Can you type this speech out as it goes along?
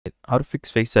How to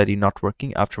fix Face ID not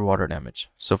working after water damage.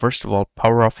 So first of all,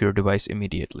 power off your device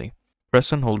immediately.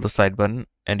 Press and hold the side button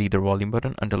and either volume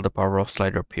button until the power off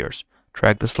slider appears.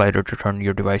 Drag the slider to turn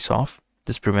your device off.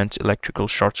 This prevents electrical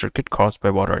short circuit caused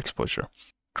by water exposure.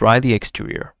 Dry the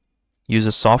exterior. Use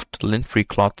a soft, lint-free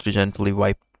cloth to gently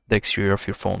wipe the exterior of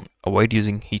your phone. Avoid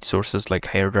using heat sources like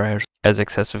hair dryers, as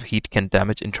excessive heat can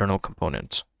damage internal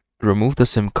components. Remove the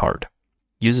SIM card.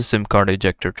 Use a SIM card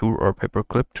ejector tool or paper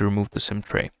clip to remove the SIM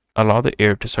tray. Allow the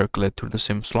air to circulate through the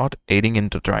SIM slot, aiding in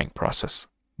the drying process.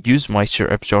 Use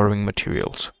moisture-absorbing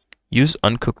materials. Use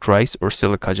uncooked rice or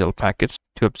silica gel packets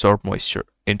to absorb moisture.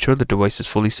 Ensure the device is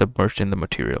fully submerged in the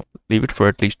material. Leave it for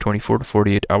at least 24 to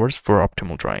 48 hours for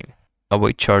optimal drying.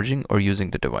 Avoid charging or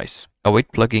using the device.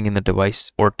 Avoid plugging in the device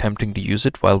or attempting to use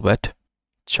it while wet.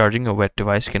 Charging a wet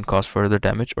device can cause further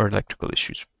damage or electrical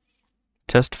issues.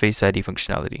 Test Face ID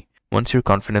functionality. Once you're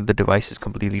confident the device is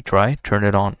completely dry, turn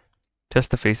it on.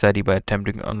 Test the Face ID by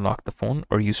attempting to unlock the phone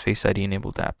or use Face ID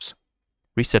enabled apps.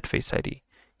 Reset Face ID.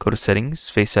 Go to Settings,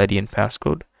 Face ID and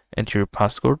Passcode. Enter your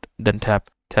passcode, then tap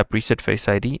Reset Face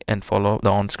ID and follow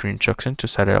the on-screen instructions to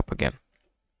set it up again.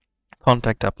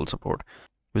 Contact Apple Support.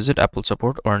 Visit Apple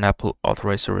Support or an Apple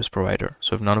authorized service provider.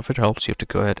 So if none of it helps, you have to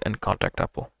go ahead and contact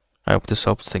Apple. I hope this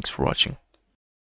helps. Thanks for watching.